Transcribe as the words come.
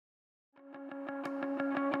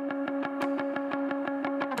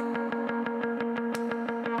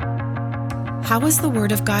How was the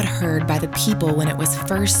word of God heard by the people when it was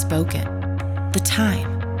first spoken? The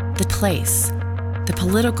time, the place, the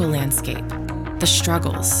political landscape, the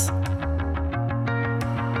struggles.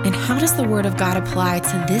 And how does the word of God apply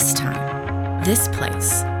to this time, this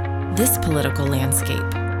place, this political landscape,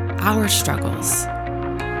 our struggles?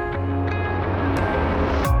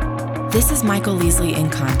 This is Michael Leasley in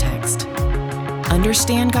Context.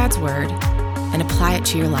 Understand God's word and apply it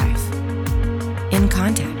to your life. In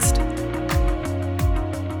Context.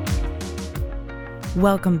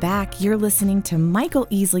 Welcome back. You're listening to Michael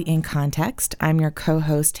Easley in Context. I'm your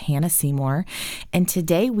co-host, Hannah Seymour, and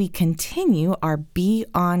today we continue our Be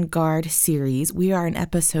on Guard series. We are in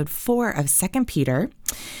episode 4 of 2 Peter.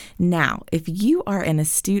 Now, if you are an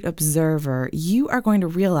astute observer, you are going to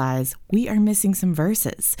realize we are missing some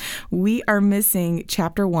verses. We are missing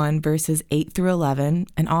chapter 1, verses 8 through 11,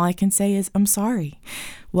 and all I can say is I'm sorry.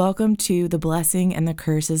 Welcome to the blessing and the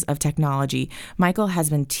curses of technology. Michael has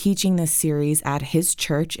been teaching this series at his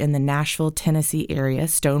church in the Nashville, Tennessee area,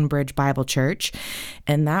 Stonebridge Bible Church.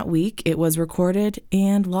 And that week it was recorded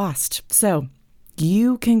and lost. So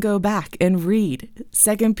you can go back and read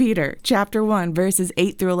 2 Peter chapter 1, verses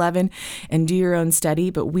 8 through 11 and do your own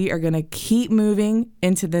study. But we are going to keep moving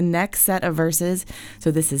into the next set of verses.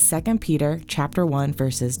 So this is 2 Peter chapter 1,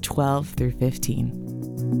 verses 12 through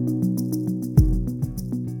 15.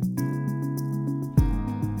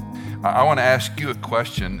 I want to ask you a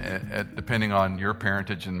question, depending on your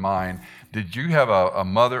parentage and mine. Did you have a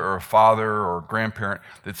mother or a father or a grandparent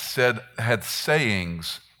that had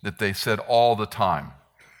sayings that they said all the time?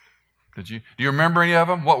 Did you? Do you remember any of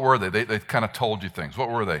them? What were they? They kind of told you things. What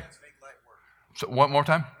were they? So, one more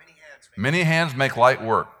time? Many hands make light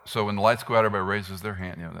work. So when the lights go out, everybody raises their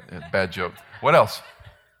hand. Bad joke. What else?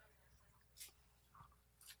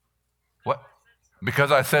 What?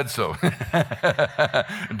 Because I said so.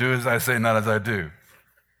 Do as I say, not as I do.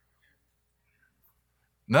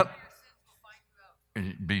 Nope.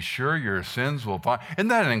 Be sure your sins will find. Isn't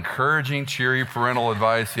that an encouraging, cheery parental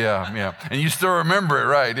advice? Yeah. And you still remember it,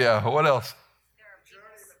 right? Yeah. What else?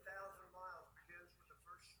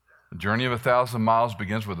 The journey of 1,000 miles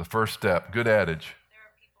begins with the first step. Good adage.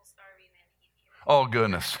 Oh,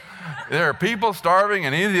 goodness. There are people starving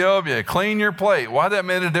in Ethiopia. Clean your plate. Why that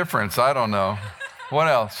made a difference, I don't know. What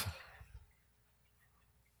else?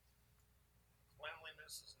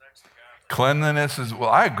 Cleanliness is, well,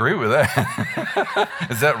 I agree with that.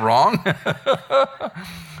 Is that wrong?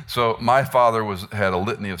 So my father had a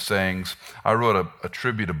litany of sayings. I wrote a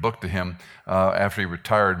tribute book to him after he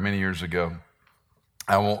retired many years ago.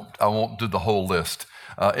 I won't do the whole list.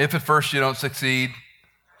 If at first you don't succeed,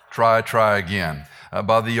 try again.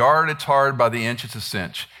 By the yard it's hard, by the inch it's a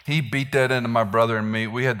cinch. He beat that into my brother and me.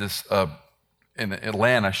 We had this in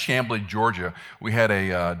Atlanta, Chamblee, Georgia. We had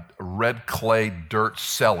a red clay dirt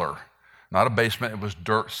cellar. Not a basement, it was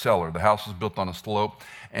dirt cellar. The house was built on a slope,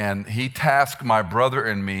 and he tasked my brother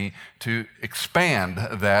and me to expand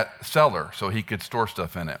that cellar so he could store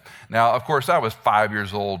stuff in it. Now, of course, I was 5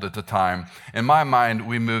 years old at the time. In my mind,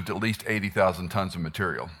 we moved at least 80,000 tons of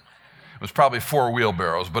material. It was probably 4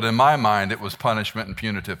 wheelbarrows, but in my mind, it was punishment and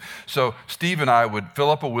punitive. So Steve and I would fill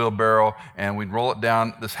up a wheelbarrow, and we'd roll it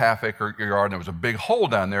down this half-acre yard, and there was a big hole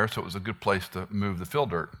down there, so it was a good place to move the fill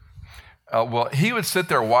dirt. Well, he would sit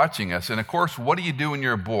there watching us, and of course, what do you do when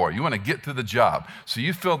you're a boy? You want to get through the job. So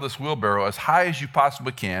you fill this wheelbarrow as high as you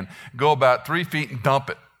possibly can, go about 3 feet and dump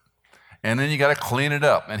it. And then you got to clean it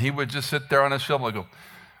up. And he would just sit there on his shovel and go,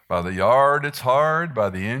 by the yard it's hard, by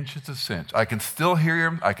the inch it's a cinch. I can still hear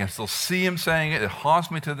him, I can still see him saying it. It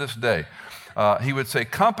haunts me to this day. He would say,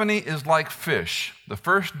 company is like fish. The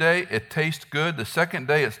first day it tastes good, the second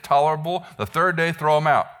day it's tolerable, the third day throw them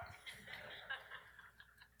out.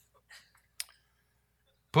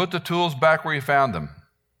 Put the tools back where you found them.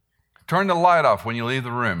 Turn the light off when you leave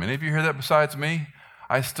the room. Any of you hear that besides me?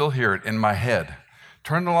 I still hear it in my head.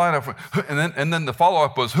 Turn the light off. And then the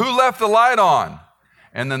follow-up was, who left the light on?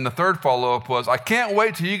 And then the third follow-up was, I can't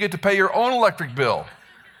wait till you get to pay your own electric bill.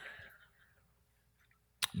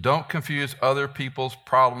 Don't confuse other people's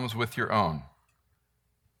problems with your own.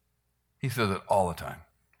 He says it all the time.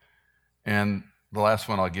 And the last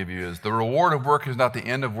one I'll give you is, the reward of work is not the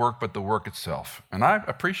end of work, but the work itself. And I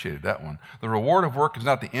appreciated that one. The reward of work is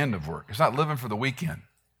not the end of work. It's not living for the weekend.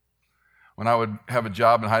 When I would have a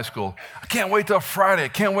job in high school, I can't wait till Friday. I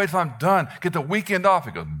can't wait till I'm done. Get the weekend off.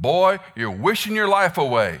 He goes, boy, you're wishing your life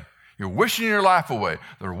away. You're wishing your life away.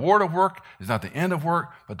 The reward of work is not the end of work,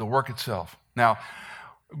 but the work itself. Now,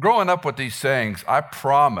 growing up with these sayings, I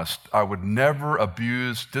promised I would never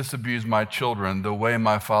disabuse my children the way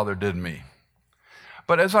my father did me.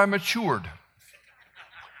 But as I matured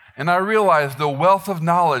And I realized the wealth of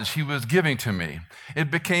knowledge he was giving to me.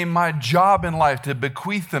 It became my job in life to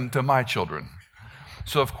bequeath them to my children.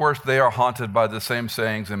 So, of course, they are haunted by the same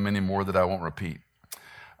sayings and many more that I won't repeat.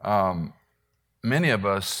 Many of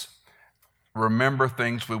us remember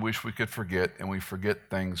things we wish we could forget, and we forget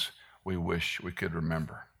things we wish we could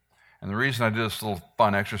remember. And the reason I did this little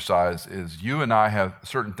fun exercise is you and I have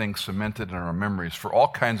certain things cemented in our memories for all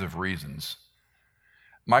kinds of reasons.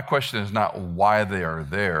 My question is not why they are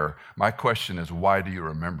there. My question is, why do you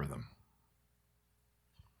remember them?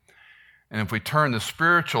 And if we turn the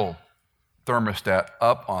spiritual thermostat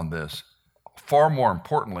up on this, far more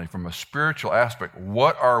importantly, from a spiritual aspect,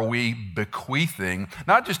 what are we bequeathing,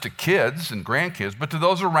 not just to kids and grandkids, but to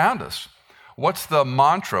those around us? What's the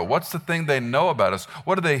mantra? What's the thing they know about us?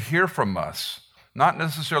 What do they hear from us? Not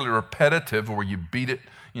necessarily repetitive, where you beat it,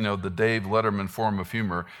 the Dave Letterman form of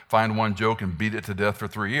humor, find one joke and beat it to death for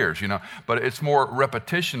 3 years, But it's more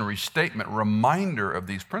repetition, restatement, reminder of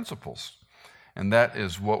these principles. And that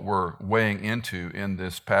is what we're weighing into in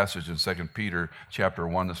this passage in 2 Peter chapter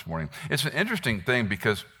 1 this morning. It's an interesting thing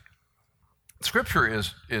because Scripture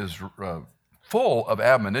is full of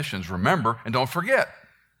admonitions. Remember and don't forget.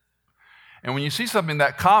 And when you see something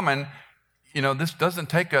that common, this doesn't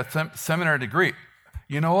take a seminary degree.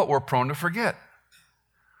 You know what? We're prone to forget.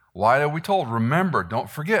 Why are we told? Remember, don't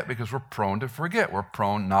forget, because we're prone to forget. We're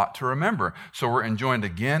prone not to remember. So we're enjoined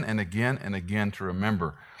again and again and again to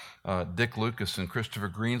remember. Dick Lucas and Christopher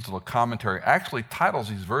Green's little commentary actually titles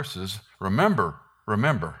these verses, Remember,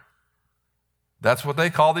 Remember. That's what they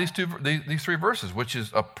call these three verses, which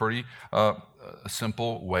is a pretty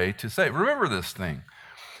simple way to say, remember this thing.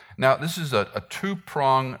 Now, this is a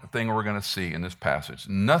two-prong thing we're going to see in this passage.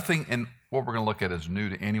 Nothing in what we're going to look at is new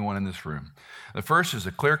to anyone in this room. The first is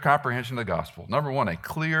a clear comprehension of the gospel. Number one, a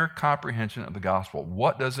clear comprehension of the gospel.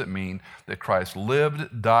 What does it mean that Christ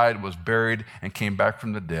lived, died, was buried, and came back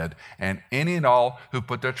from the dead? And any and all who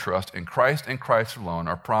put their trust in Christ and Christ alone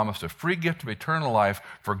are promised a free gift of eternal life,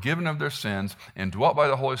 forgiven of their sins, indwelt by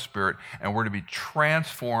the Holy Spirit, and we're to be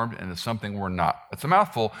transformed into something we're not. It's a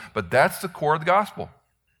mouthful, but that's the core of the gospel.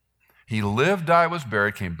 He lived, died, was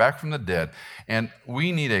buried, came back from the dead, and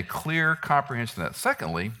we need a clear comprehension of that.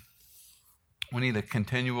 Secondly, we need a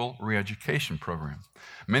continual re-education program.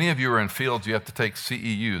 Many of you are in fields you have to take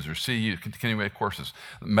CEUs or CU, continuing ed courses.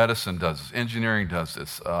 Medicine does this, engineering does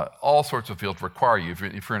this, all sorts of fields require you. If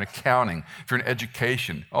you're in accounting, if you're in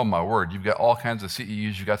education, oh my word, you've got all kinds of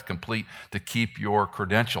CEUs you've got to complete to keep your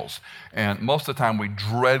credentials. And most of the time we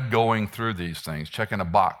dread going through these things, checking a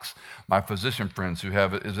box. My physician friends who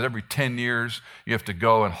have it, is it every 10 years you have to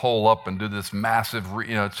go and hole up and do this massive,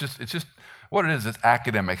 it's just what it is, it's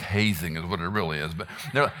academic hazing is what it really is. But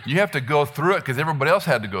you have to go through it because everybody else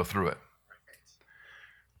had to go through it.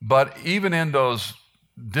 But even in those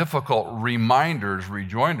difficult reminders,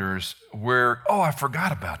 rejoinders, where, I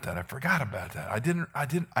forgot about that.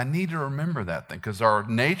 I need to remember that thing, because our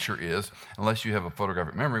nature is, unless you have a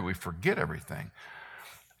photographic memory, we forget everything.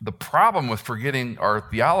 The problem with forgetting our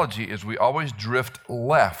theology is we always drift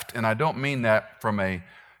left. And I don't mean that from a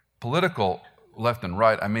political left and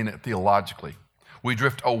right, I mean it theologically. We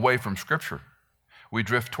drift away from Scripture. We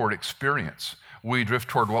drift toward experience. We drift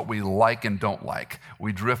toward what we like and don't like.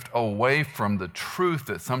 We drift away from the truth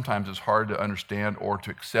that sometimes is hard to understand or to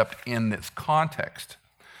accept in this context.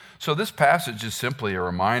 So this passage is simply a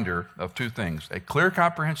reminder of two things: a clear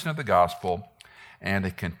comprehension of the gospel and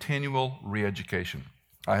a continual re-education.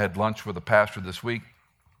 I had lunch with a pastor this week,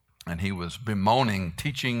 and he was bemoaning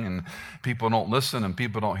teaching, and people don't listen and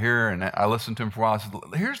people don't hear. And I listened to him for a while. I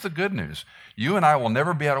said, here's the good news. You and I will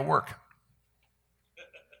never be out of work,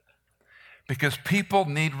 because people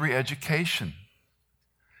need re-education.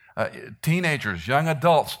 Teenagers, young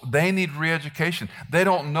adults, they need re-education. They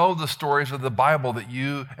don't know the stories of the Bible that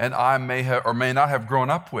you and I may have or may not have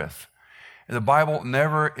grown up with. The Bible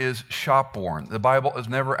never is shop-worn. The Bible is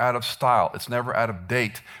never out of style. It's never out of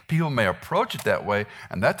date. People may approach it that way,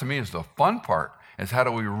 and that to me is the fun part, is how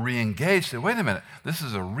do we re-engage? Say, wait a minute, this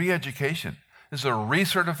is a re-education. This is a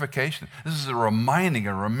recertification. This is a reminding,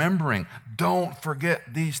 a remembering. Don't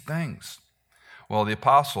forget these things. Well, the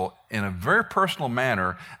apostle, in a very personal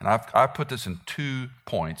manner, and I've put this in 2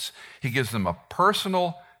 points, he gives them a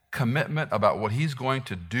personal commitment about what he's going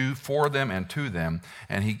to do for them and to them,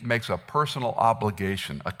 and he makes a personal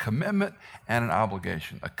obligation, a commitment and an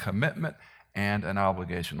obligation, a commitment and an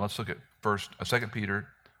obligation. Let's look at 2 Peter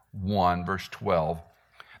 1, verse 12.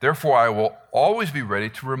 Therefore, I will always be ready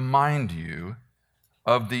to remind you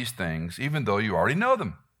of these things, even though you already know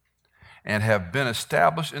them and have been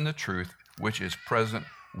established in the truth which is present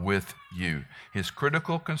with you. His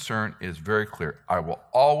critical concern is very clear. I will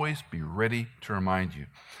always be ready to remind you.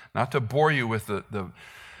 Not to bore you with the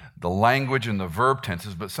language and the verb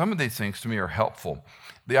tenses, but some of these things to me are helpful.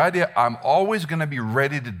 The idea, I'm always going to be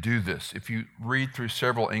ready to do this. If you read through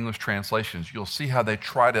several English translations, you'll see how they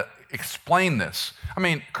try to explain this. I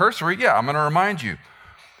mean, cursory, yeah, I'm going to remind you.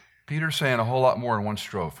 Peter's saying a whole lot more in one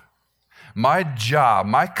strophe. My job,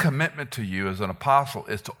 my commitment to you as an apostle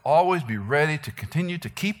is to always be ready to continue to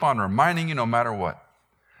keep on reminding you no matter what.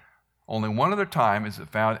 Only one other time is it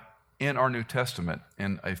found in our New Testament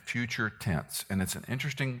in a future tense, and it's an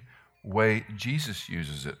interesting way Jesus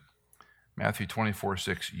uses it. Matthew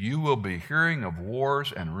 24:6, you will be hearing of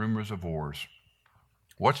wars and rumors of wars.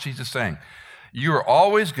 What's Jesus saying? You are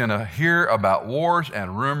always going to hear about wars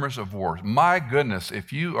and rumors of wars. My goodness,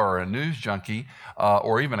 if you are a news junkie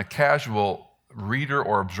or even a casual reader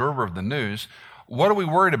or observer of the news, what are we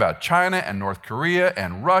worried about? China and North Korea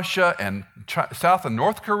and Russia and South and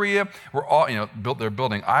North Korea. We're all, they're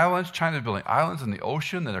building islands. China's building islands in the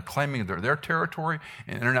ocean that are claiming they're their territory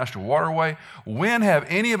in international waterway. When have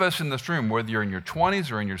any of us in this room, whether you're in your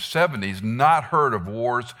 20s or in your 70s, not heard of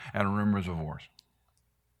wars and rumors of wars?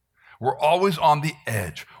 We're always on the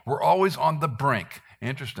edge. We're always on the brink.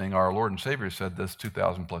 Interesting, our Lord and Savior said this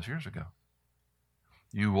 2,000 plus years ago.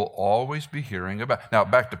 You will always be hearing about. Now,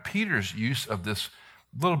 back to Peter's use of this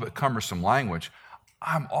little bit cumbersome language.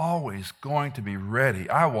 I'm always going to be ready.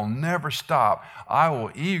 I will never stop. I will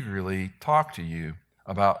eagerly talk to you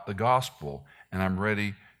about the gospel, and I'm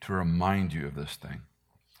ready to remind you of this thing.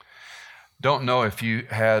 Don't know if you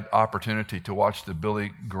had opportunity to watch the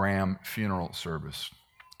Billy Graham funeral service.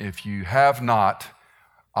 If you have not,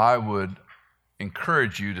 I would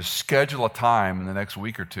encourage you to schedule a time in the next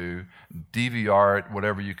week or two, DVR it,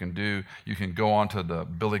 whatever you can do. You can go onto the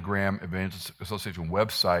Billy Graham Evangelist Association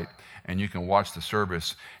website and you can watch the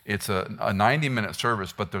service. It's a 90-minute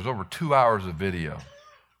service, but there's over 2 hours of video.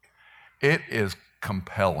 It is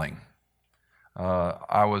compelling.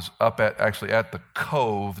 I was up at the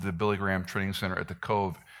Cove, the Billy Graham Training Center at the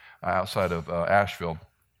Cove outside of Asheville,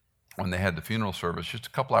 when they had the funeral service, just a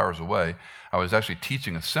couple hours away. I was actually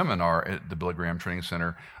teaching a seminar at the Billy Graham Training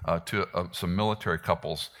Center to some military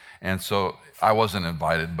couples. And so I wasn't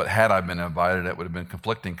invited, but had I been invited, it would have been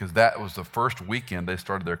conflicting because that was the first weekend they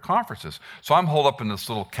started their conferences. So I'm holed up in this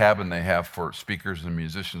little cabin they have for speakers and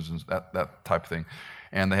musicians and that type of thing.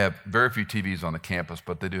 And they have very few TVs on the campus,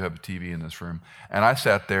 but they do have a TV in this room. And I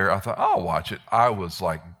sat there, I thought, I'll watch it. I was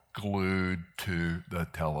like glued to the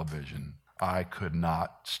television. I could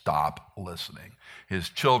not stop listening. His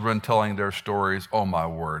children telling their stories, oh my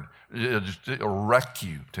word, it'll wreck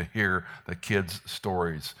you to hear the kids'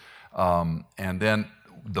 stories. And then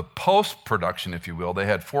the post-production, if you will, they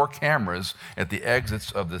had 4 cameras at the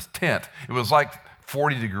exits of this tent. It was like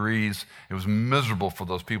 40 degrees. It was miserable for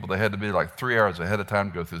those people. They had to be like 3 hours ahead of time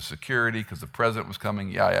to go through security because the president was coming.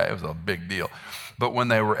 Yeah, it was a big deal. But when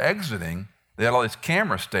they were exiting, they had all these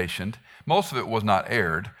cameras stationed. Most of it was not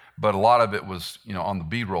aired, but a lot of it was, on the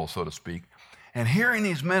B-roll, so to speak. And hearing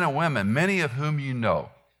these men and women, many of whom you know,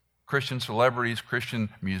 Christian celebrities, Christian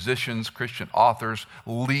musicians, Christian authors,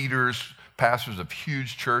 leaders, pastors of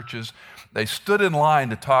huge churches, they stood in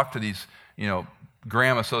line to talk to these,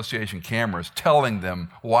 Graham Association cameras, telling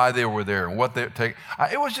them why they were there and what they take.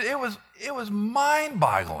 It was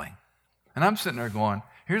mind-boggling. And I'm sitting there going,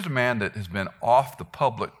 here's a man that has been off the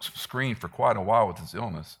public screen for quite a while with his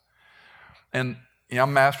illness. And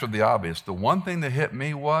I'm master of the obvious. The one thing that hit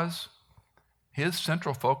me was his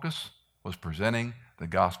central focus was presenting the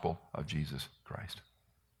gospel of Jesus Christ.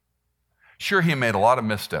 Sure, he made a lot of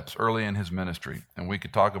missteps early in his ministry, and we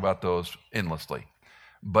could talk about those endlessly.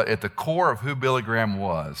 But at the core of who Billy Graham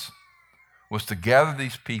was to gather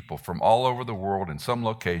these people from all over the world in some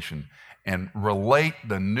location and relate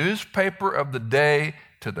the newspaper of the day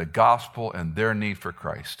to the gospel and their need for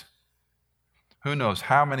Christ. Who knows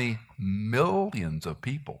how many millions of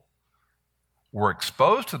people were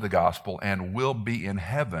exposed to the gospel and will be in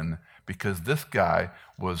heaven because this guy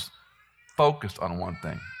was focused on one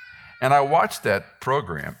thing. And I watched that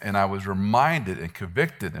program and I was reminded and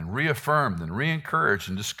convicted and reaffirmed and re-encouraged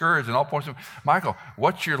and discouraged in all points of, Michael,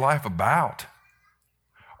 what's your life about?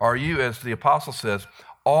 Are you, as the apostle says,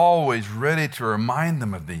 always ready to remind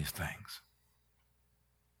them of these things?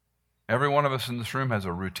 Every one of us in this room has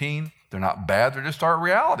a routine. They're not bad, they're just our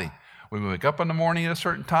reality. We wake up in the morning at a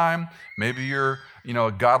certain time. Maybe you're,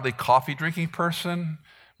 a godly coffee drinking person.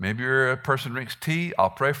 Maybe you're a person who drinks tea. I'll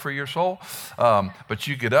pray for your soul. But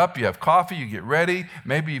you get up, you have coffee, you get ready.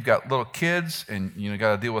 Maybe you've got little kids and you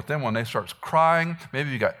got to deal with them when they start crying. Maybe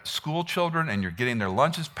you've got school children and you're getting their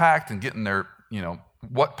lunches packed and getting their,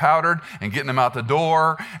 what powdered and getting them out the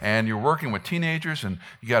door, and you're working with teenagers and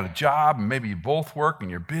you got a job and maybe you both work and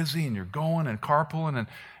you're busy and you're going and carpooling, and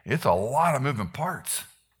it's a lot of moving parts.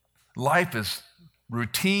 Life is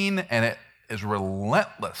routine and it is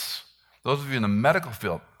relentless. Those of you in the medical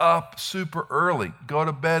field, up super early, go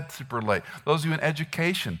to bed super late. Those of you in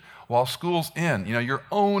education, while school's in, you're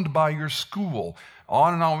owned by your school.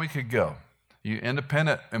 On and on we could go. You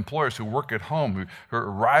independent employers who work at home, who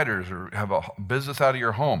are writers or have a business out of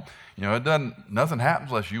your home. Nothing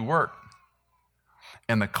happens unless you work.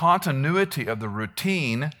 And the continuity of the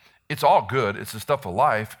routine, it's all good. It's the stuff of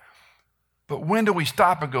life. But when do we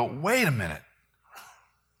stop and go, wait a minute?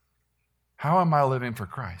 How am I living for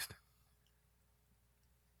Christ?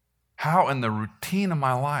 How in the routine of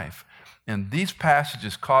my life? And these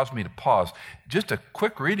passages cause me to pause. Just a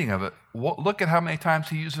quick reading of it. Look at how many times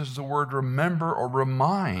he uses the word remember or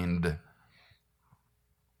remind.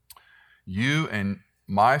 You and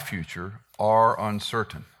my future are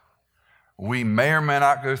uncertain. We may or may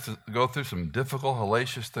not go through some difficult,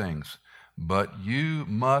 hellacious things, but you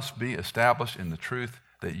must be established in the truth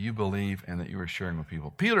that you believe and that you are sharing with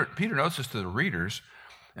people. Peter notes this to the readers,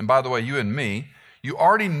 and by the way, you and me, you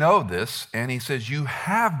already know this, and he says you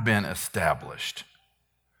have been established.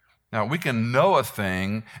 Now, we can know a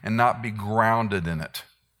thing and not be grounded in it.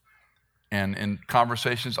 And in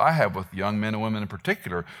conversations I have with young men and women in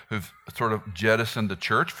particular who've sort of jettisoned the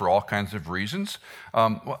church for all kinds of reasons,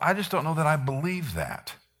 I just don't know that I believe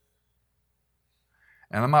that.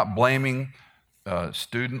 And I'm not blaming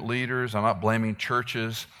student leaders. I'm not blaming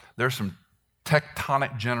churches. There's some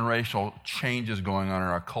tectonic generational changes going on in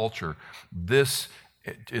our culture. This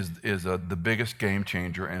is the biggest game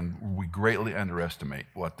changer, and we greatly underestimate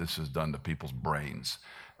what this has done to people's brains.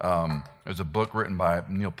 There's a book written by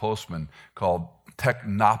Neil Postman called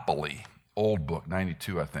Technopoly, old book,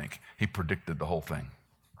 92, I think. He predicted the whole thing.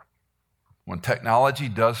 When technology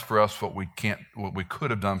does for us what we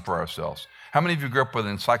could have done for ourselves. How many of you grew up with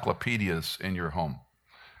encyclopedias in your home?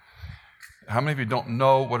 How many of you don't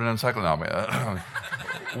know what an encyclopedia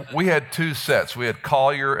is? We had two sets. We had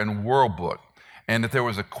Collier and World Book. And if there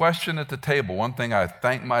was a question at the table, one thing I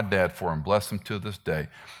thank my dad for and bless him to this day,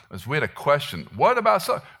 was we had a question, what about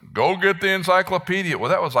something? Go get the encyclopedia. Well,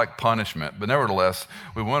 that was like punishment. But nevertheless,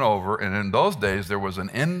 we went over, and in those days, there was an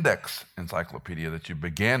index encyclopedia that you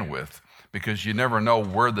began with because you never know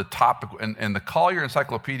where the topic, and the Collier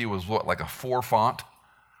encyclopedia was what, like a 4 font?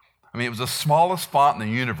 I mean, it was the smallest font in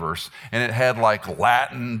the universe, and it had like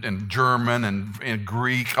Latin and German and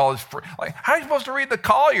Greek, all this. Like, how are you supposed to read the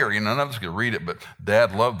Collier? None of us could read it, but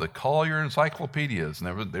Dad loved the Collier encyclopedias,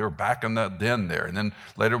 and they were back in the den there. And then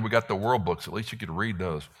later we got the World Books. At least you could read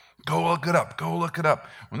those. Go look it up. Go look it up.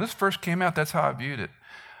 When this first came out, that's how I viewed it.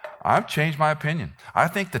 I've changed my opinion. I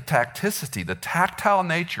think the tacticity, the tactile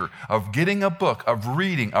nature of getting a book, of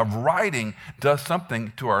reading, of writing, does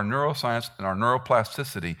something to our neuroscience and our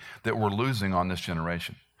neuroplasticity that we're losing on this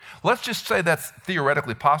generation. Let's just say that's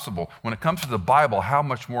theoretically possible. When it comes to the Bible, how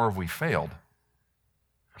much more have we failed?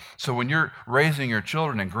 So when you're raising your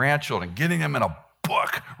children and grandchildren, getting them in a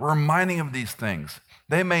book, reminding them of these things,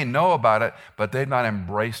 they may know about it, but they've not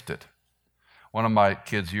embraced it. One of my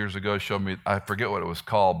kids years ago showed me, I forget what it was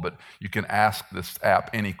called, but you can ask this app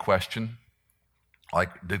any question,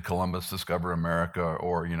 like did Columbus discover America,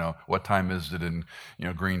 or what time is it in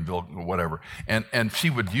Greenville, whatever. And she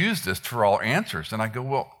would use this for all answers. And I go,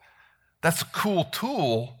 well, that's a cool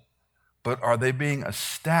tool, but are they being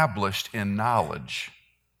established in knowledge?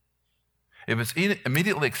 If it's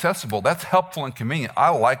immediately accessible, that's helpful and convenient.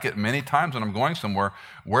 I like it many times when I'm going somewhere.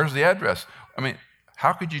 Where's the address? I mean,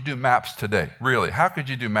 how could you do maps today? Really, how could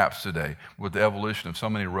you do maps today with the evolution of so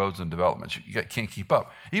many roads and developments? You can't keep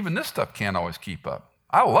up. Even this stuff can't always keep up.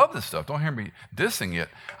 I love this stuff. Don't hear me dissing it.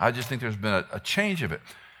 I just think there's been a change of it.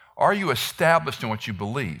 Are you established in what you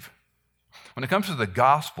believe? When it comes to the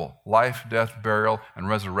gospel, life, death, burial, and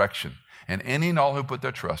resurrection, and any and all who put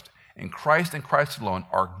their trust in Christ and Christ alone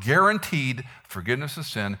are guaranteed forgiveness of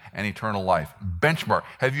sin and eternal life. Benchmark.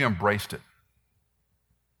 Have you embraced it?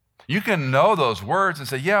 You can know those words and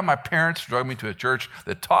say, yeah, my parents drug me to a church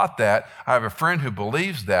that taught that. I have a friend who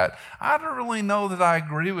believes that. I don't really know that I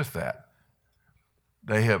agree with that.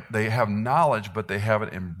 They have knowledge, but they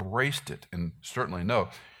haven't embraced it. And certainly no.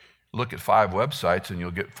 Look at 5 websites and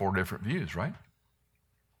you'll get 4 different views, right?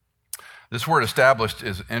 This word established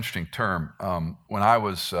is an interesting term. When I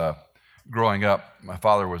was growing up, my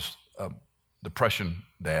father was a Depression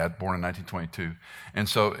dad, born in 1922. And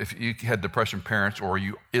so if you had Depression parents, or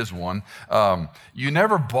you is one, you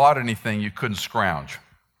never bought anything you couldn't scrounge.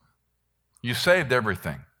 You saved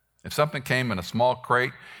everything. If something came in a small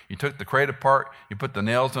crate, you took the crate apart, you put the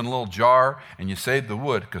nails in a little jar, and you saved the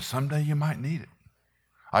wood because someday you might need it.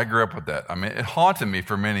 I grew up with that. I mean, it haunted me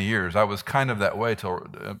for many years. I was kind of that way till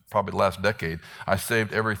probably the last decade. I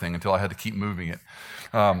saved everything until I had to keep moving it.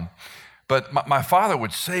 But my father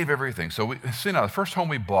would save everything. So the first home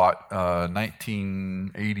we bought,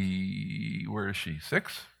 1980, where is she,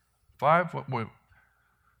 6? 5?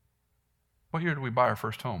 What year did we buy our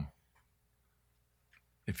first home?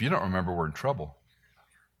 If you don't remember, we're in trouble.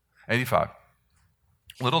 85.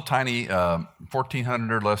 Little tiny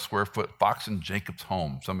 1,400 or less square foot Fox and Jacobs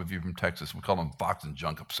home. Some of you from Texas, we call them Fox and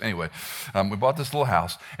Jacobs. Anyway, we bought this little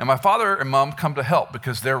house, and my father and mom come to help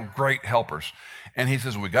because they're great helpers. And he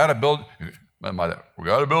says, we got to build you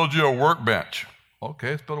a workbench.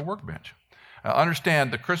 Okay, let's build a workbench.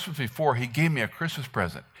 Understand, the Christmas before, he gave me a Christmas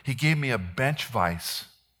present. He gave me a bench vise.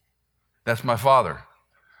 That's my father.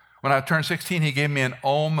 When I turned 16, he gave me an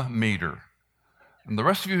ohm meter. And the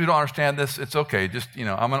rest of you who don't understand this, it's okay. Just,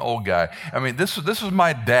 I'm an old guy. I mean, this was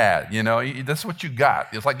my dad, That's what you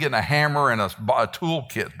got. It's like getting a hammer and a tool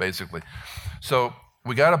kit, basically. So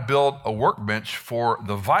we got to build a workbench for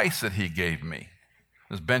the vise that he gave me,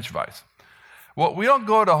 this bench vise. Well, we don't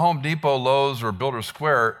go to Home Depot, Lowe's, or Builder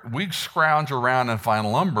Square. We scrounge around and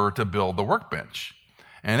find lumber to build the workbench.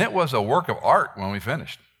 And it was a work of art when we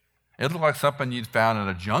finished. It looked like something you'd found in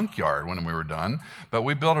a junkyard when we were done, but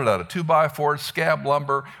we built it out of 2x4 scab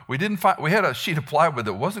lumber. We had a sheet of plywood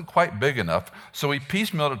that wasn't quite big enough, so we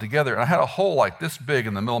piecemealed it together, and I had a hole like this big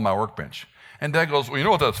in the middle of my workbench. And Dad goes, well, you know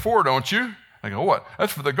what that's for, don't you? I go, what?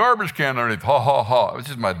 That's for the garbage can underneath. Ha, ha, ha. It was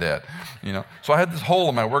just my dad, So I had this hole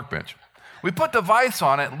in my workbench. We put the vise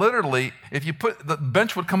on it. Literally, the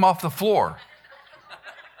bench would come off the floor.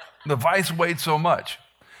 The vise weighed so much.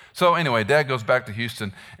 So anyway, Dad goes back to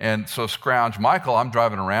Houston, and so scrounge. Michael, I'm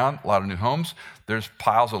driving around, a lot of new homes. There's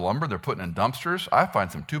piles of lumber they're putting in dumpsters. I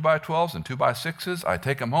find some 2x12s and 2x6s. I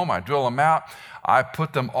take them home. I drill them out. I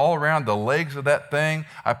put them all around the legs of that thing.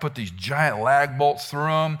 I put these giant lag bolts through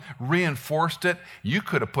them, reinforced it. You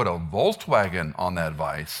could have put a Volkswagen on that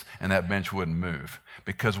vise, and that bench wouldn't move.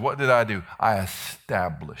 Because what did I do? I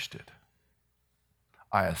established it.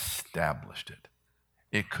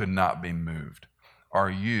 It could not be moved. Are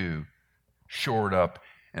you shored up?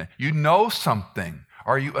 You know something.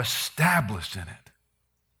 Are you established in it?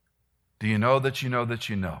 Do you know that you know that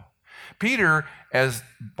you know? Peter,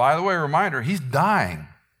 by the way, a reminder, he's dying.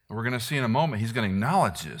 We're going to see in a moment, he's going to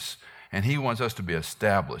acknowledge this, and he wants us to be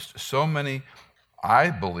established. So many,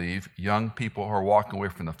 I believe, young people are walking away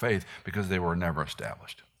from the faith because they were never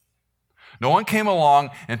established. No one came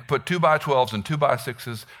along and put 2x12s and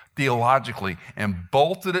 2x6s theologically and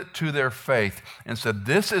bolted it to their faith and said,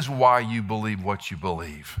 this is why you believe what you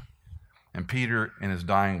believe. And Peter, in his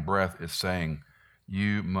dying breath, is saying,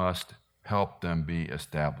 you must help them be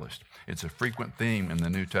established. It's a frequent theme in the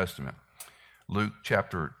New Testament. Luke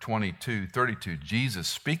chapter 22:32, Jesus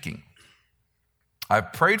speaking,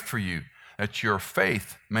 I've prayed for you that your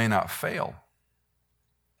faith may not fail,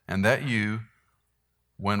 and that you,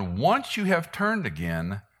 when once you have turned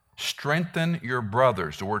again, strengthen your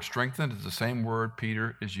brothers. The word strengthen is the same word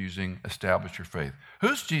Peter is using, establish your faith.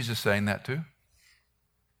 Who's Jesus saying that to?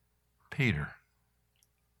 Peter.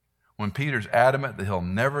 When Peter's adamant that he'll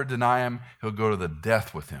never deny him, he'll go to the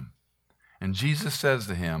death with him. And Jesus says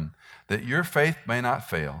to him that your faith may not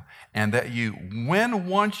fail, and that you, when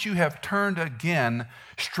once you have turned again,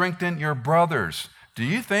 strengthen your brothers. Do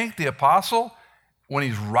you think the apostle, when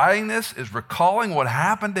he's writing this, is recalling what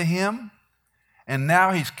happened to him? And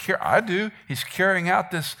now he's carrying out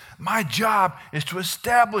this, my job is to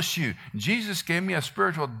establish you. Jesus gave me a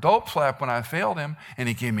spiritual dope slap when I failed him, and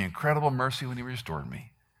he gave me incredible mercy when he restored me.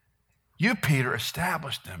 You, Peter,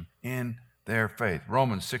 established them in their faith.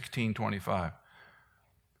 Romans 16:25.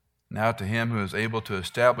 Now to him who is able to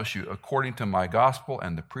establish you according to my gospel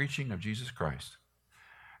and the preaching of Jesus Christ.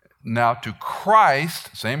 Now to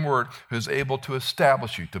Christ, same word, who is able to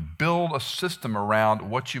establish you, to build a system around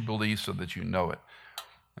what you believe so that you know it.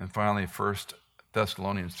 And finally, 1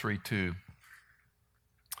 Thessalonians 3:2.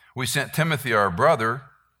 We sent Timothy, our brother,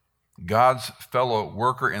 God's fellow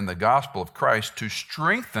worker in the gospel of Christ, to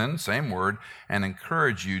strengthen, same word, and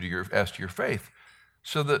encourage you as to your faith,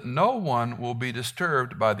 so that no one will be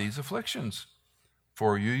disturbed by these afflictions.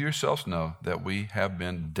 For you yourselves know that we have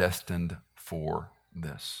been destined for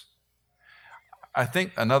this. I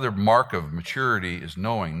think another mark of maturity is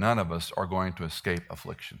knowing none of us are going to escape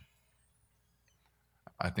affliction.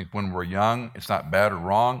 I think when we're young, it's not bad or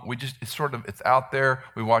wrong. It's out there.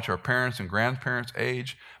 We watch our parents and grandparents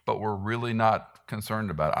age, but we're really not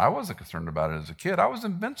concerned about it. I wasn't concerned about it as a kid. I was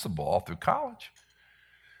invincible all through college.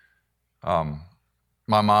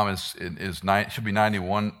 My mom she'll be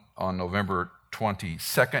 91 on November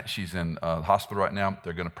 22nd. She's in the hospital right now.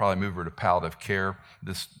 They're going to probably move her to palliative care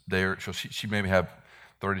this day. So she maybe have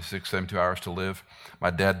 36, 72 hours to live.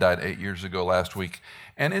 My dad died 8 years ago last week.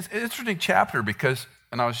 And it's an interesting chapter because,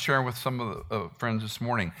 and I was sharing with some of the friends this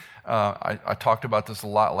morning, I talked about this a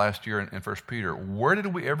lot last year in 1 Peter. Where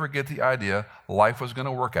did we ever get the idea life was going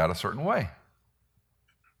to work out a certain way?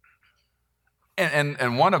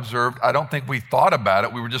 And one observed, I don't think we thought about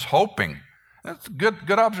it. We were just hoping. That's a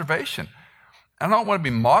good observation. I don't want to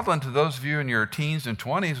be maudlin to those of you in your teens and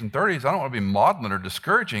 20s and 30s. I don't want to be maudlin or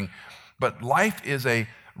discouraging. But life is a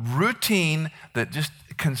routine that just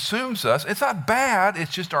consumes us. It's not bad.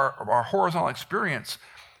 It's just our horizontal experience.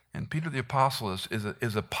 And Peter the Apostle is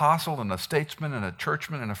an apostle and a statesman and a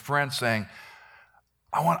churchman and a friend saying,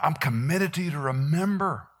 I'm committed to you to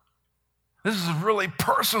remember. This is really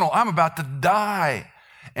personal. I'm about to die.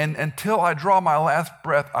 And until I draw my last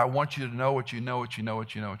breath, I want you to know what you know, what you know,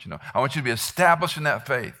 what you know, what you know. I want you to be established in that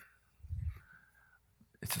faith.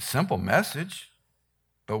 It's a simple message,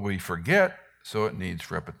 but we forget, so it needs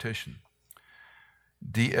repetition.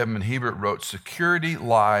 D. Edmond Hebert wrote, security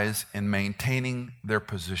lies in maintaining their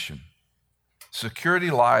position. Security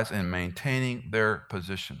lies in maintaining their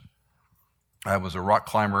position. I was a rock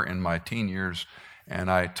climber in my teen years,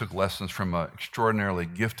 and I took lessons from an extraordinarily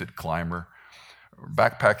gifted climber.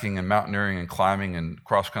 Backpacking and mountaineering and climbing and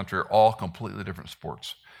cross country are all completely different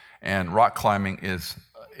sports. And rock climbing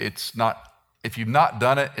if you've not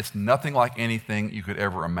done it, it's nothing like anything you could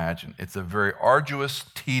ever imagine. It's a very arduous,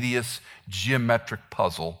 tedious, geometric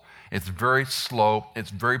puzzle. It's very slow.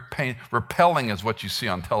 It's very repelling is what you see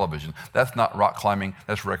on television. That's not rock climbing,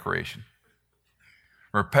 that's recreation.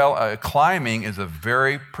 Climbing is a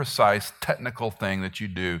very precise technical thing that you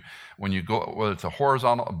do when you go, whether it's a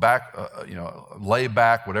horizontal, back, lay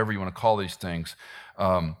back, whatever you want to call these things.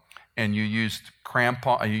 And you use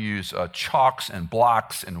chalks and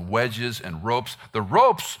blocks and wedges and ropes. The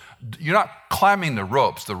ropes, you're not climbing the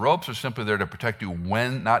ropes. The ropes are simply there to protect you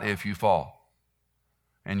when, not if you fall.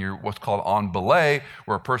 And you're what's called en belay,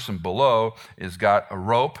 where a person below has got a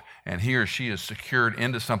rope and he or she is secured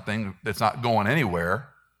into something that's not going anywhere.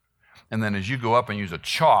 And then as you go up and use a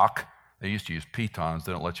chalk, they used to use pitons.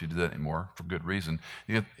 They don't let you do that anymore for good reason.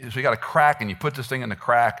 So you got a crack and you put this thing in the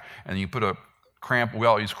crack and you put a cramp. We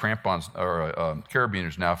all use crampons or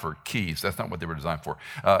carabiners now for keys. That's not what they were designed for.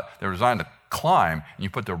 They were designed to climb, and you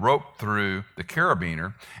put the rope through the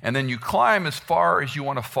carabiner, and then you climb as far as you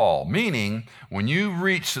want to fall. Meaning, when you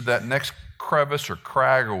reach to that next crevice or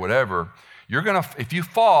crag or whatever, if you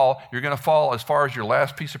fall, you're gonna fall as far as your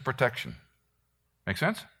last piece of protection. Make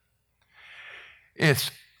sense?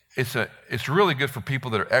 It's really good for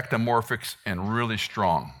people that are ectomorphics and really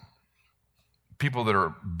strong. People that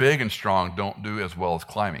are big and strong don't do as well as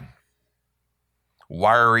climbing.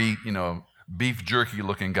 Wiry, beef jerky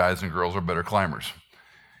looking guys and girls are better climbers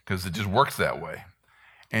because it just works that way.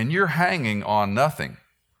 And you're hanging on nothing.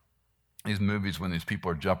 These movies, when these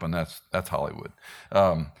people are jumping, that's Hollywood.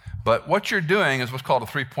 But what you're doing is what's called a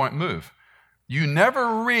 3-point move. You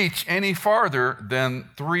never reach any farther than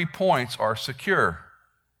 3 points are secure.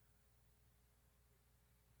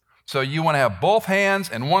 So you want to have both hands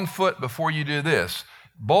and one foot before you do this,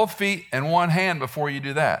 both feet and one hand before you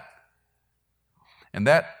do that. And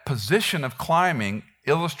that position of climbing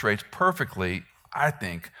illustrates perfectly, I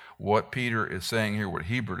think, what Peter is saying here, what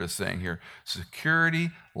Hebert is saying here.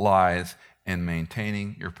 Security lies in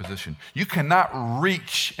maintaining your position. You cannot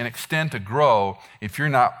reach and extend to grow if you're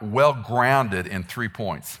not well grounded in 3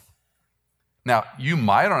 points. Now, you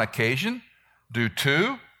might on occasion do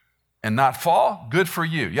 2 and not fall. Good for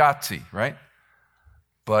you, Yahtzee, right?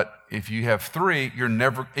 But if you have 3, you're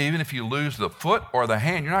never, even if you lose the foot or the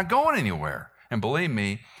hand, you're not going anywhere. And believe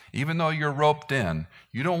me, even though you're roped in,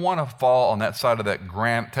 you don't want to fall on that side of that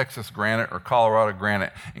Texas granite or Colorado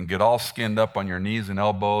granite and get all skinned up on your knees and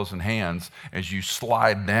elbows and hands as you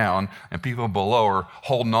slide down and people below are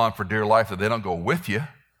holding on for dear life that they don't go with you.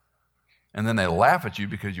 And then they laugh at you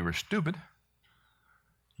because you were stupid.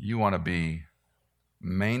 You want to be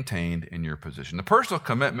maintained in your position. The personal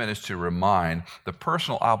commitment is to remind. The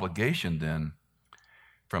personal obligation then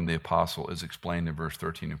from the apostle is explained in verse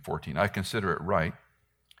 13 and 14. I consider it right.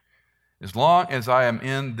 As long as I am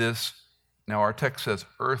in this, now our text says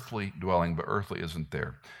earthly dwelling, but earthly isn't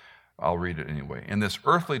there. I'll read it anyway. In this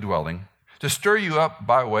earthly dwelling, to stir you up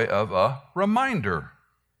by way of a reminder,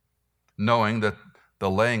 knowing that the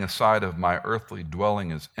laying aside of my earthly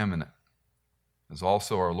dwelling is imminent, as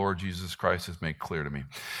also our Lord Jesus Christ has made clear to me.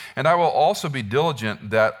 And I will also be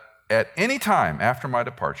diligent that at any time after my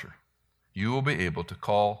departure, you will be able to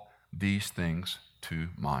call these things to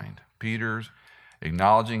mind. Peter's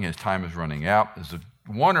acknowledging his time is running out. There's a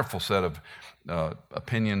wonderful set of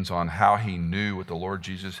opinions on how he knew what the Lord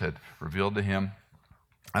Jesus had revealed to him.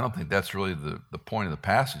 I don't think that's really the point of the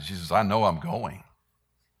passage. He says, I know I'm going.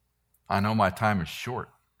 I know my time is short.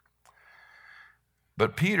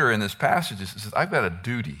 But Peter in this passage says, I've got a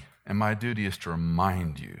duty, and my duty is to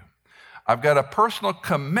remind you. I've got a personal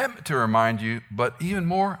commitment to remind you, but even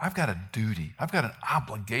more, I've got a duty. I've got an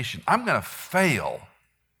obligation. I'm going to fail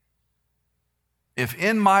if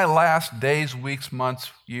in my last days, weeks,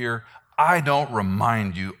 months, year, I don't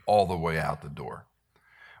remind you all the way out the door.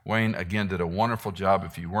 Wayne, again, did a wonderful job.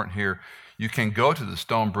 If you weren't here, you can go to the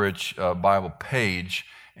Stonebridge Bible page,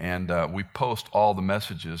 and we post all the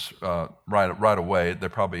messages right away. They're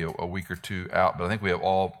probably a week or two out, but I think we have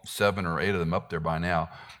all 7 or 8 of them up there by now.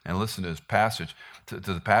 And listen to his passage, to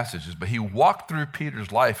the passages. But he walked through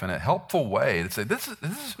Peter's life in a helpful way to say, this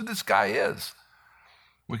is who this guy is.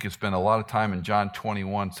 We could spend a lot of time in John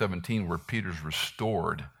 21:17 where Peter's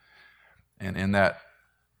restored. And in that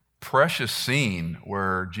precious scene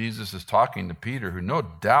where Jesus is talking to Peter, who no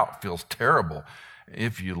doubt feels terrible.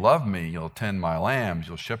 If you love me, you'll tend my lambs,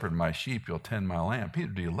 you'll shepherd my sheep, you'll tend my lamb. Peter,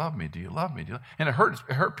 do you love me? Do you love me? And it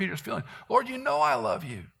hurt Peter's feeling. Lord, you know I love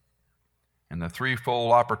you. And the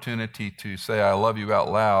threefold opportunity to say I love you out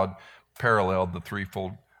loud paralleled the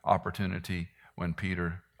threefold opportunity when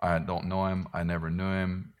Peter, I don't know him, I never knew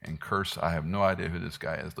him, and curse, I have no idea who this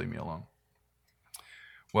guy is, leave me alone.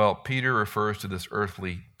 Well, Peter refers to this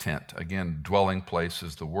earthly tent. Again, dwelling place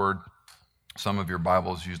is the word. Some of your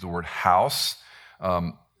Bibles use the word house.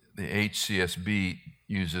 The HCSB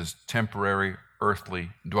uses temporary earthly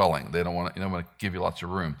dwelling. They don't want to give you lots of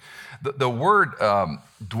room. The word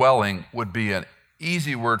dwelling would be an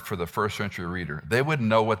easy word for the first century reader. They would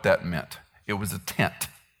know what that meant. It was a tent.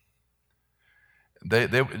 They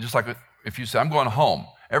just like if you say, I'm going home,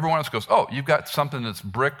 everyone else goes, oh, you've got something that's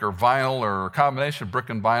brick or vinyl or a combination of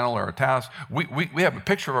brick and vinyl or a house. We have a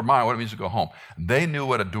picture of our mind what it means to go home. They knew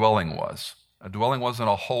what a dwelling was. A dwelling wasn't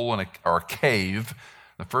a hole or a cave.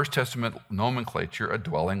 The First Testament nomenclature, a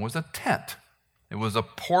dwelling was a tent. It was a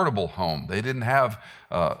portable home. They didn't have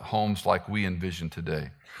homes like we envision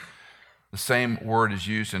today. The same word is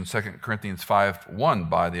used in 2 Corinthians 5:1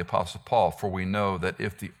 by the Apostle Paul, for we know that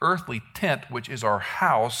if the earthly tent, which is our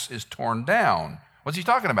house, is torn down, what's he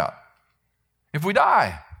talking about? If we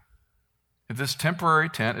die. If this temporary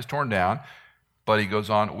tent is torn down, but he goes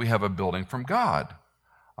on, we have a building from God,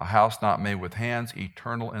 a house not made with hands,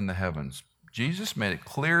 eternal in the heavens. Jesus made it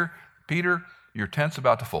clear, Peter, your tent's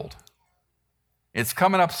about to fold. It's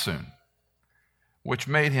coming up soon, which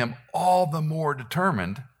made him all the more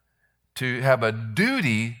determined to have a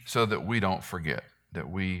duty so that we don't forget, that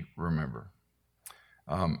we remember.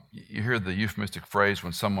 You hear the euphemistic phrase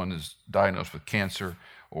when someone is diagnosed with cancer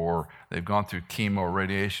or they've gone through chemo or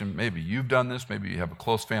radiation. Maybe you've done this, maybe you have a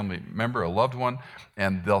close family member, a loved one,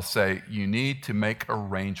 and they'll say, you need to make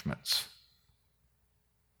arrangements.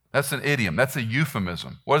 That's an idiom, that's a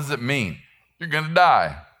euphemism. What does it mean? You're going to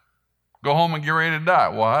die. Go home and get ready to die.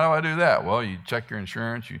 Well, how do I do that? Well, you check your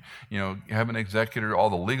insurance, you have an executor,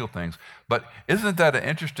 all the legal things. But isn't that an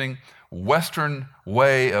interesting Western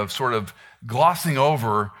way of sort of glossing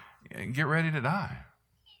over, get ready to die?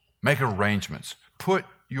 Make arrangements. Put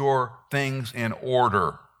your things in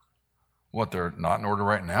order. What, they're not in order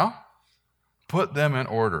right now? Put them in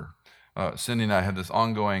order. Cindy and I had this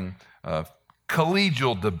ongoing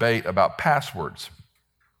collegial debate about passwords.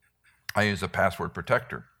 I use a password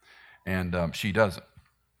protector. And she doesn't.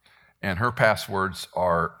 And her passwords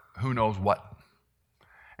are who knows what.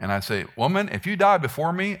 And I say, woman, if you die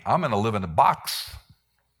before me, I'm going to live in a box.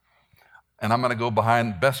 And I'm going to go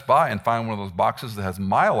behind Best Buy and find one of those boxes that has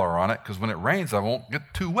Mylar on it, because when it rains, I won't get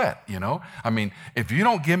too wet, I mean, if you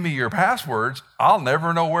don't give me your passwords, I'll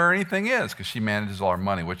never know where anything is, because she manages all our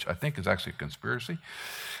money, which I think is actually a conspiracy.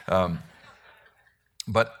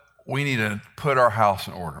 But we need to put our house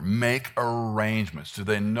in order, make arrangements. Do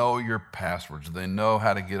they know your passwords? Do they know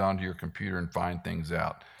how to get onto your computer and find things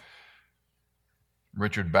out?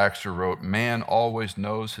 Richard Baxter wrote, man always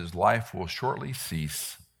knows his life will shortly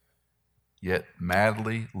cease, yet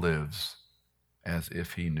madly lives as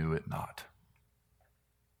if he knew it not.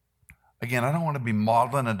 Again, I don't want to be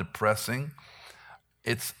maudlin and depressing.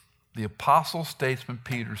 It's the apostle statesman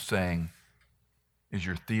Peter saying, is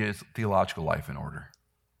your theological life in order?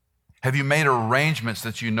 Have you made arrangements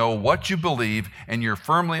that you know what you believe and you're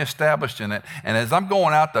firmly established in it? And as I'm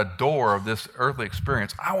going out the door of this earthly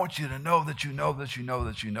experience, I want you to know that you know that you know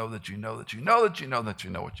that you know that you know that you know that you know that you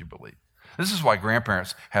know what you believe. This is why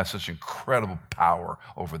grandparents have such incredible power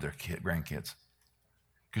over their grandkids.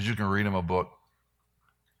 because you can read them a book.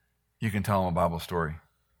 You can tell them a Bible story.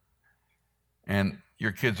 And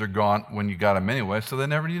your kids are gone when you got them anyway, so they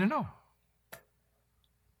never need to know.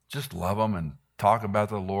 Just love them and talk about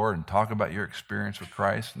the Lord and talk about your experience with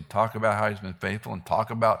Christ and talk about how he's been faithful and talk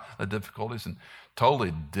about the difficulties and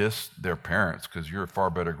totally diss their parents because you're a far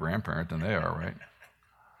better grandparent than they are, right?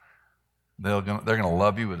 They're going to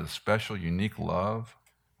love you with a special, unique love.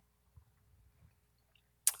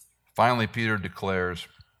 Finally, Peter declares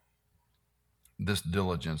this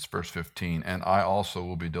diligence, verse 15, and I also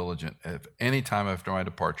will be diligent. If any time after my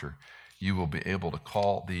departure, you will be able to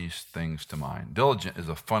call these things to mind. Diligent is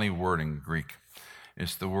a funny word in Greek.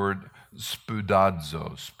 It's the word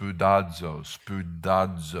spoudazo.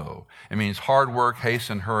 It means hard work,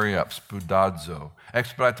 hasten, hurry up, spoudazo.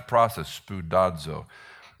 Expedite the process, spoudazo.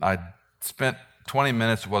 I spent 20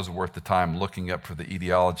 minutes was worth the time looking up for the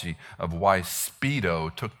etiology of why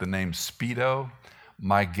Speedo took the name Speedo.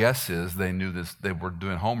 My guess is they knew this, they were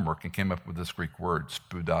doing homework and came up with this Greek word,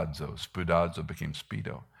 spoudazo. Spoudazo became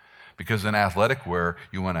Speedo. Because in athletic wear,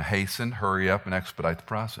 you want to hasten, hurry up, and expedite the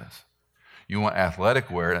process. You want athletic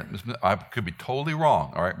wear, I could be totally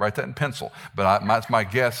wrong, all right? Write that in pencil. But my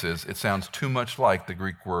guess is it sounds too much like the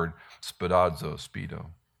Greek word spoudazo, Speedo.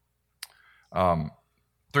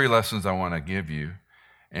 3 lessons I want to give you.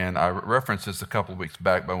 And I referenced this a couple of weeks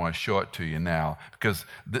back, but I want to show it to you now. Because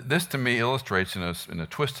this, to me, illustrates in a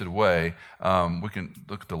twisted way, we can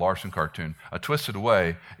look at the Larson cartoon, a twisted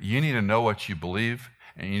way, you need to know what you believe,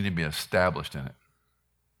 and you need to be established in it.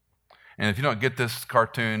 And if you don't get this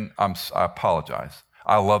cartoon, I apologize.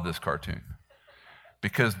 I love this cartoon.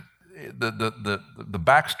 Because the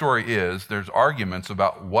backstory is there's arguments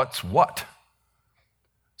about what's what.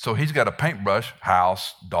 So he's got a paintbrush,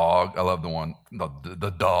 house, dog. I love the one,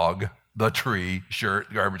 the dog, the tree,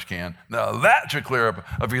 shirt, garbage can. Now that should clear up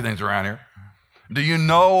a few things around here. Do you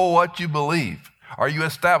know what you believe? Are you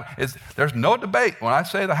established? There's no debate. When I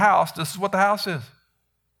say the house, this is what the house is.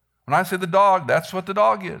 When I say the dog, that's what the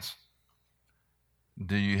dog is.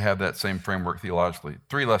 Do you have that same framework theologically?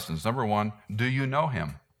 3 lessons. Number 1, do you know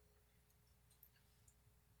him?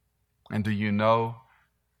 And do you know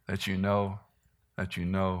that you know that you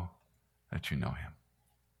know that you know him?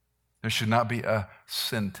 There should not be a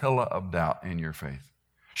scintilla of doubt in your faith.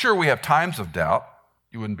 Sure, we have times of doubt.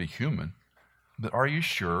 You wouldn't be human. But are you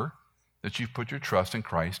sure that you've put your trust in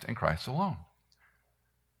Christ and Christ alone?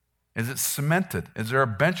 Is it cemented? Is there a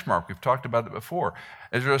benchmark? We've talked about it before.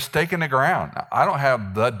 Is there a stake in the ground? I don't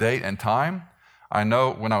have the date and time. I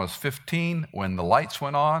know when I was 15, when the lights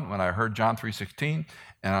went on, when I heard John 3:16,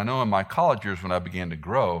 and I know in my college years when I began to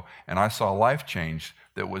grow and I saw life change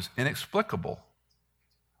that was inexplicable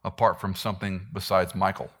apart from something besides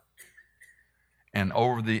Michael. And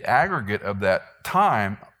over the aggregate of that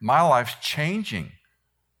time, my life's changing.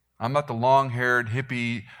 I'm not the long-haired,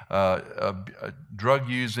 hippie,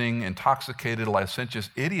 drug-using, intoxicated,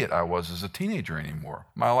 licentious idiot I was as a teenager anymore.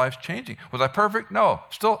 My life's changing. Was I perfect? No,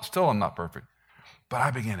 still I'm not perfect. But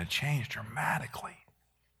I began to change dramatically,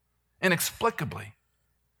 inexplicably.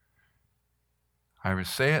 I would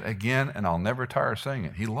say it again, and I'll never tire saying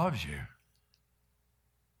it. He loves you.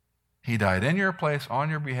 He died in your place,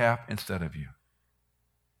 on your behalf, instead of you.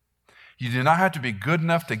 You do not have to be good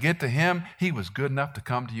enough to get to him. He was good enough to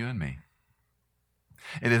come to you and me.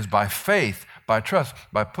 It is by faith, by trust,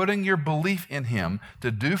 by putting your belief in him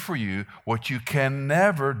to do for you what you can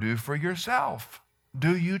never do for yourself.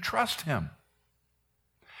 Do you trust him?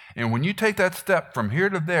 And when you take that step from here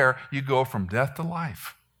to there, you go from death to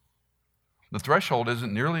life. The threshold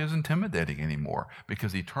isn't nearly as intimidating anymore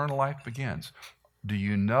because eternal life begins. Do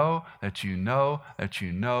you know that you know that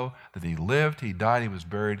you know that he lived, he died, he was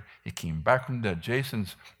buried, he came back from dead?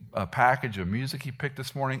 Jason's package of music he picked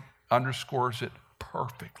this morning underscores it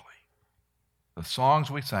perfectly. The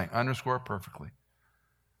songs we sang underscore it perfectly.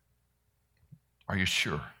 Are you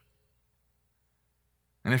sure?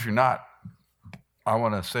 And if you're not, I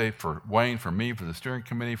want to say for Wayne, for me, for the steering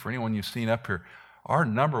committee, for anyone you've seen up here, our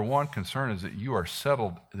number 1 concern is that you are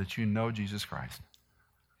settled, that you know Jesus Christ.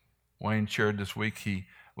 Wayne shared this week he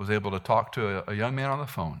was able to talk to a young man on the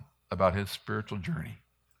phone about his spiritual journey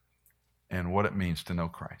and what it means to know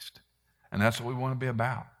Christ. And that's what we want to be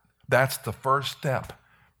about. That's the first step.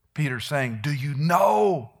 Peter's saying, do you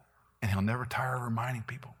know? And he'll never tire of reminding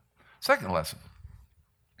people. Second lesson,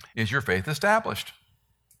 is your faith established?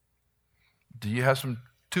 Do you have some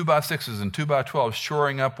 2x6s and 2x12s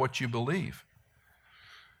shoring up what you believe?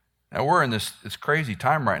 Now, we're in this crazy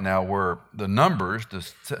time right now where the numbers, the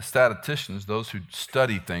statisticians, those who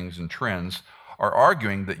study things and trends, are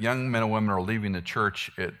arguing that young men and women are leaving the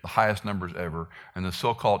church at the highest numbers ever, and the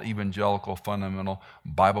so-called evangelical, fundamental,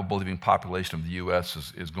 Bible-believing population of the U.S.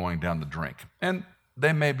 is going down the drink. And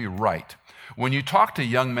they may be right. When you talk to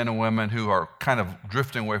young men and women who are kind of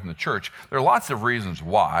drifting away from the church, there are lots of reasons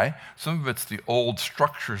why. Some of it's the old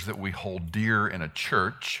structures that we hold dear in a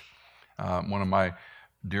church. One of my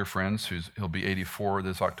dear friends, he'll be 84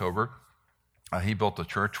 this October, he built a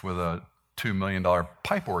church with a $2 million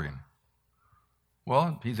pipe organ.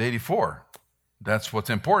 Well, he's 84. That's what's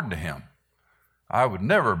important to him. I would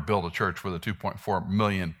never build a church with a $2.4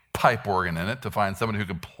 million pipe organ in it to find somebody who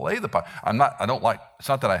can play the pipe. It's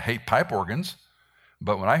not that I hate pipe organs,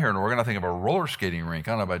 but when I hear an organ, I think of a roller skating rink.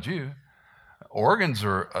 I don't know about you. Organs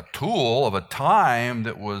are a tool of a time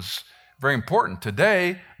that was very important.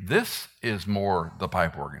 Today, this is more the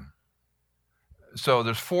pipe organ. So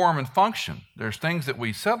there's form and function. There's things that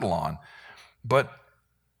we settle on. But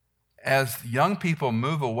as young people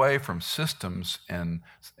move away from systems and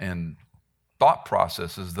thought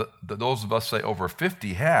processes that those of us, say, over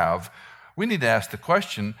 50 have, we need to ask the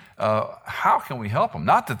question, how can we help them?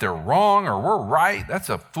 Not that they're wrong or we're right. That's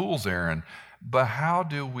a fool's errand. But how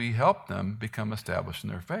do we help them become established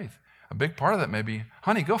in their faith? A big part of that may be,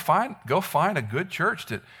 honey, go find a good church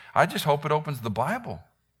I just hope it opens the Bible.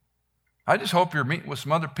 I just hope you're meeting with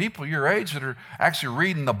some other people your age that are actually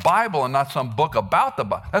reading the Bible and not some book about the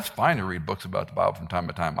Bible. That's fine to read books about the Bible from time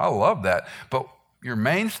to time. I love that. But your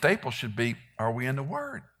main staple should be, are we in the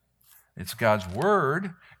Word? It's God's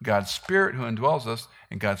Word, God's Spirit who indwells us,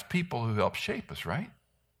 and God's people who help shape us, right?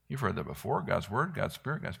 You've heard that before. God's Word, God's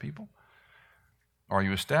Spirit, God's people. Are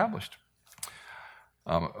you established?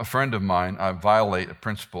 A friend of mine, I violate a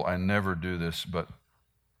principle. I never do this, but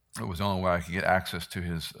it was the only way I could get access to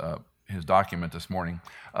his document this morning.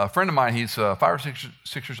 A friend of mine, he's 5 or 6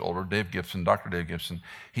 years older, Dave Gibson, Dr. Dave Gibson.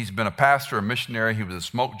 He's been a pastor, a missionary. He was a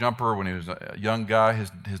smoke jumper when he was a young guy.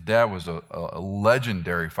 His dad was a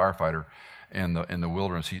legendary firefighter in the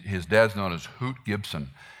wilderness. His dad's known as Hoot Gibson.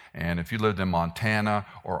 And if you lived in Montana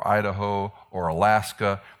or Idaho or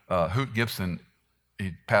Alaska, Hoot Gibson,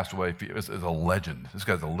 he passed away, is a legend. This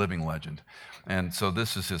guy's a living legend. And so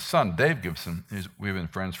this is his son, Dave Gibson. We've been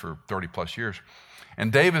friends for 30 plus years.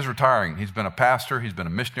 And Dave is retiring. He's been a pastor. He's been a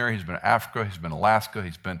missionary. He's been to Africa. He's been to Alaska.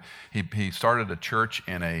 He started a church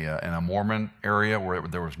in a Mormon area where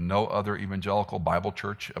there was no other evangelical Bible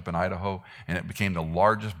church up in Idaho, and it became the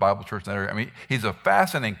largest Bible church in that area. I mean, he's a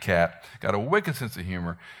fascinating cat. Got a wicked sense of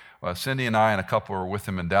humor. Cindy and I and a couple were with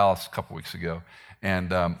him in Dallas a couple weeks ago,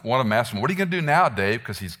 and one of them asked him, "What are you going to do now, Dave?"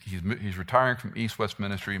 Because he's retiring from East-West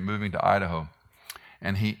ministry, moving to Idaho,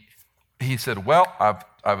 and he said, "Well,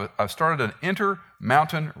 I've started an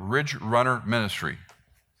Inter-Mountain Ridge Runner ministry."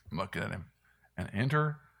 I'm looking at him. An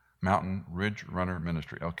Inter-Mountain Ridge Runner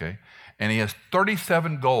ministry. Okay. And he has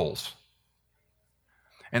 37 goals.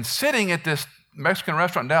 And sitting at this Mexican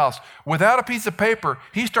restaurant in Dallas, without a piece of paper,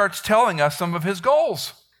 he starts telling us some of his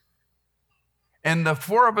goals. And the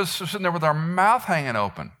four of us are sitting there with our mouth hanging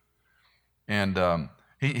open. And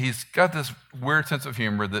he's got this weird sense of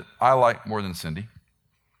humor that I like more than Cindy.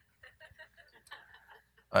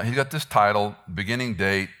 He's got this title, beginning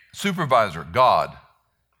date, supervisor, God.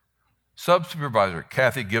 Sub-supervisor,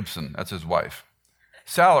 Kathy Gibson, that's his wife.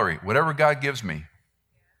 Salary, whatever God gives me.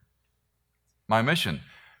 My mission,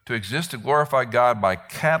 to exist to glorify God by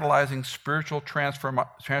catalyzing spiritual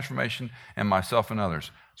transformation in myself and others.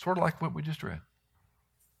 Sort of like what we just read.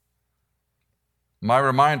 My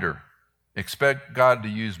reminder, expect God to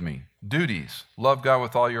use me. Duties, love God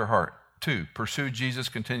with all your heart. 2, pursue Jesus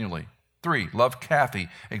continually. 3, love Kathy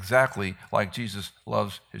exactly like Jesus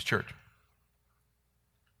loves his church.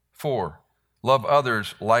 4, love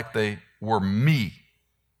others like they were me.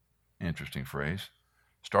 Interesting phrase.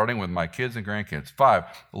 Starting with my kids and grandkids. 5,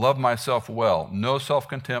 love myself well. No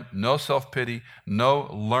self-contempt, no self-pity, no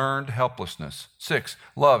learned helplessness. 6,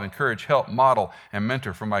 love, encourage, help, model, and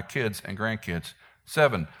mentor for my kids and grandkids.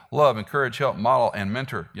 7, love, encourage, help, model, and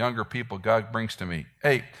mentor younger people God brings to me.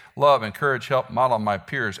 8, love, encourage, help, model my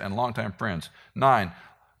peers and longtime friends. 9,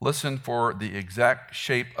 listen for the exact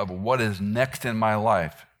shape of what is next in my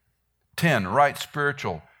life. 10, write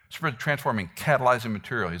spiritual transforming, catalyzing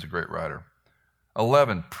material. He's a great writer.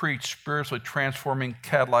 11, preach spiritually transforming,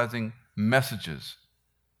 catalyzing messages.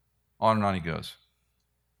 On and on he goes.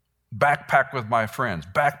 Backpack with my friends,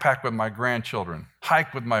 backpack with my grandchildren,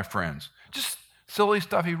 hike with my friends. Just silly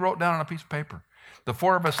stuff he wrote down on a piece of paper. The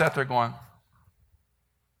four of us sat there going,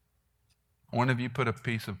 one of you put a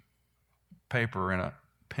piece of paper and a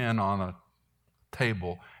pen on a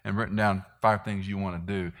table and written down 5 things you want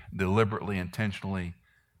to do deliberately, intentionally,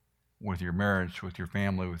 with your marriage, with your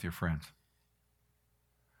family, with your friends.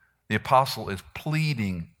 The apostle is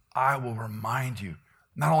pleading, I will remind you.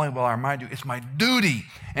 Not only will I remind you, it's my duty.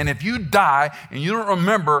 And if you die and you don't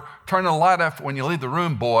remember, turn the light off when you leave the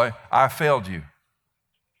room, boy, I failed you.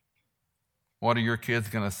 What are your kids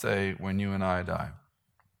going to say when you and I die?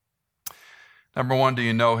 Number 1, do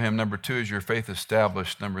you know him? Number 2, is your faith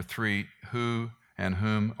established? Number 3, who and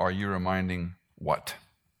whom are you reminding what?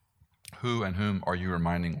 Who and whom are you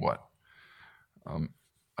reminding what?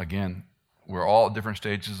 Again, we're all at different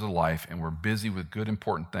stages of life, and we're busy with good,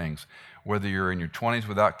 important things. Whether you're in your 20s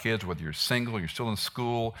without kids, whether you're single, you're still in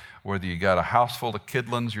school, whether you got a house full of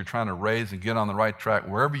kidlings you're trying to raise and get on the right track,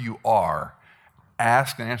 wherever you are,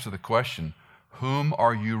 ask and answer the question, whom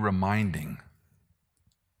are you reminding?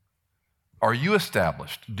 Are you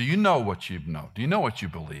established? Do you know what you know? Do you know what you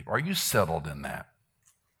believe? Are you settled in that?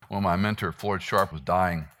 When my mentor, Floyd Sharp, was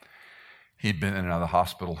dying, he'd been in and out of the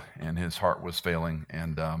hospital, and his heart was failing,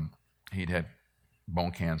 and he'd had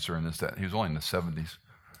bone cancer and this, that. He was only in the 70s.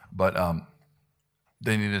 But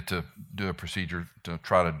they needed to do a procedure to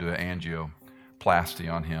try to do an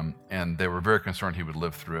angioplasty on him, and they were very concerned he would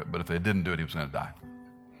live through it, but if they didn't do it, he was going to die.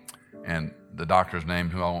 And the doctor's name,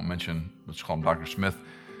 who I won't mention, let's call him Dr. Smith,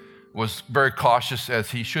 was very cautious,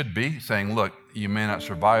 as he should be, saying, look, you may not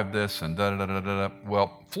survive this, and da-da-da-da-da.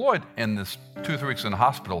 Well, Floyd, in this 2 or 3 weeks in the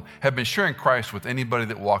hospital, had been sharing Christ with anybody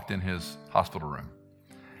that walked in his hospital room.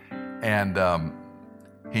 And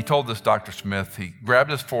he told this Dr. Smith, he grabbed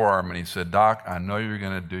his forearm and he said, Doc, I know you're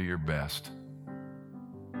going to do your best.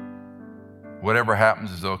 Whatever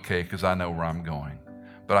happens is okay, because I know where I'm going.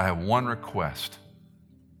 But I have one request,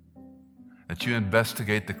 that you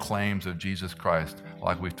investigate the claims of Jesus Christ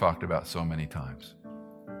like we've talked about so many times.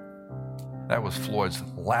 That was Floyd's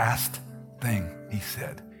last thing he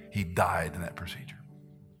said. He died in that procedure.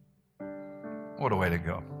 What a way to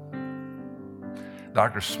go.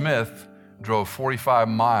 Dr. Smith drove 45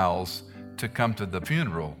 miles to come to the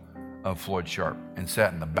funeral of Floyd Sharp and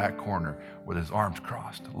sat in the back corner with his arms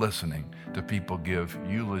crossed, listening to people give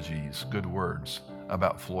eulogies, good words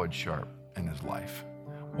about Floyd Sharp and his life.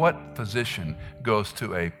 What physician goes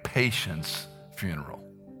to a patient's funeral?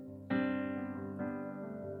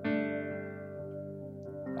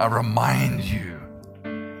 I remind you,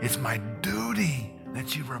 it's my duty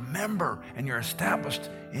that you remember and you're established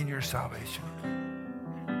in your salvation.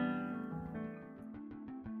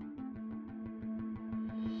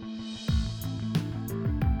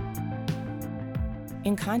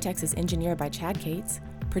 In Context is engineered by Chad Cates,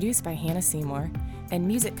 produced by Hannah Seymour, and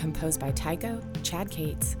music composed by Tycho, Chad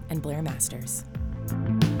Cates, and Blair Masters.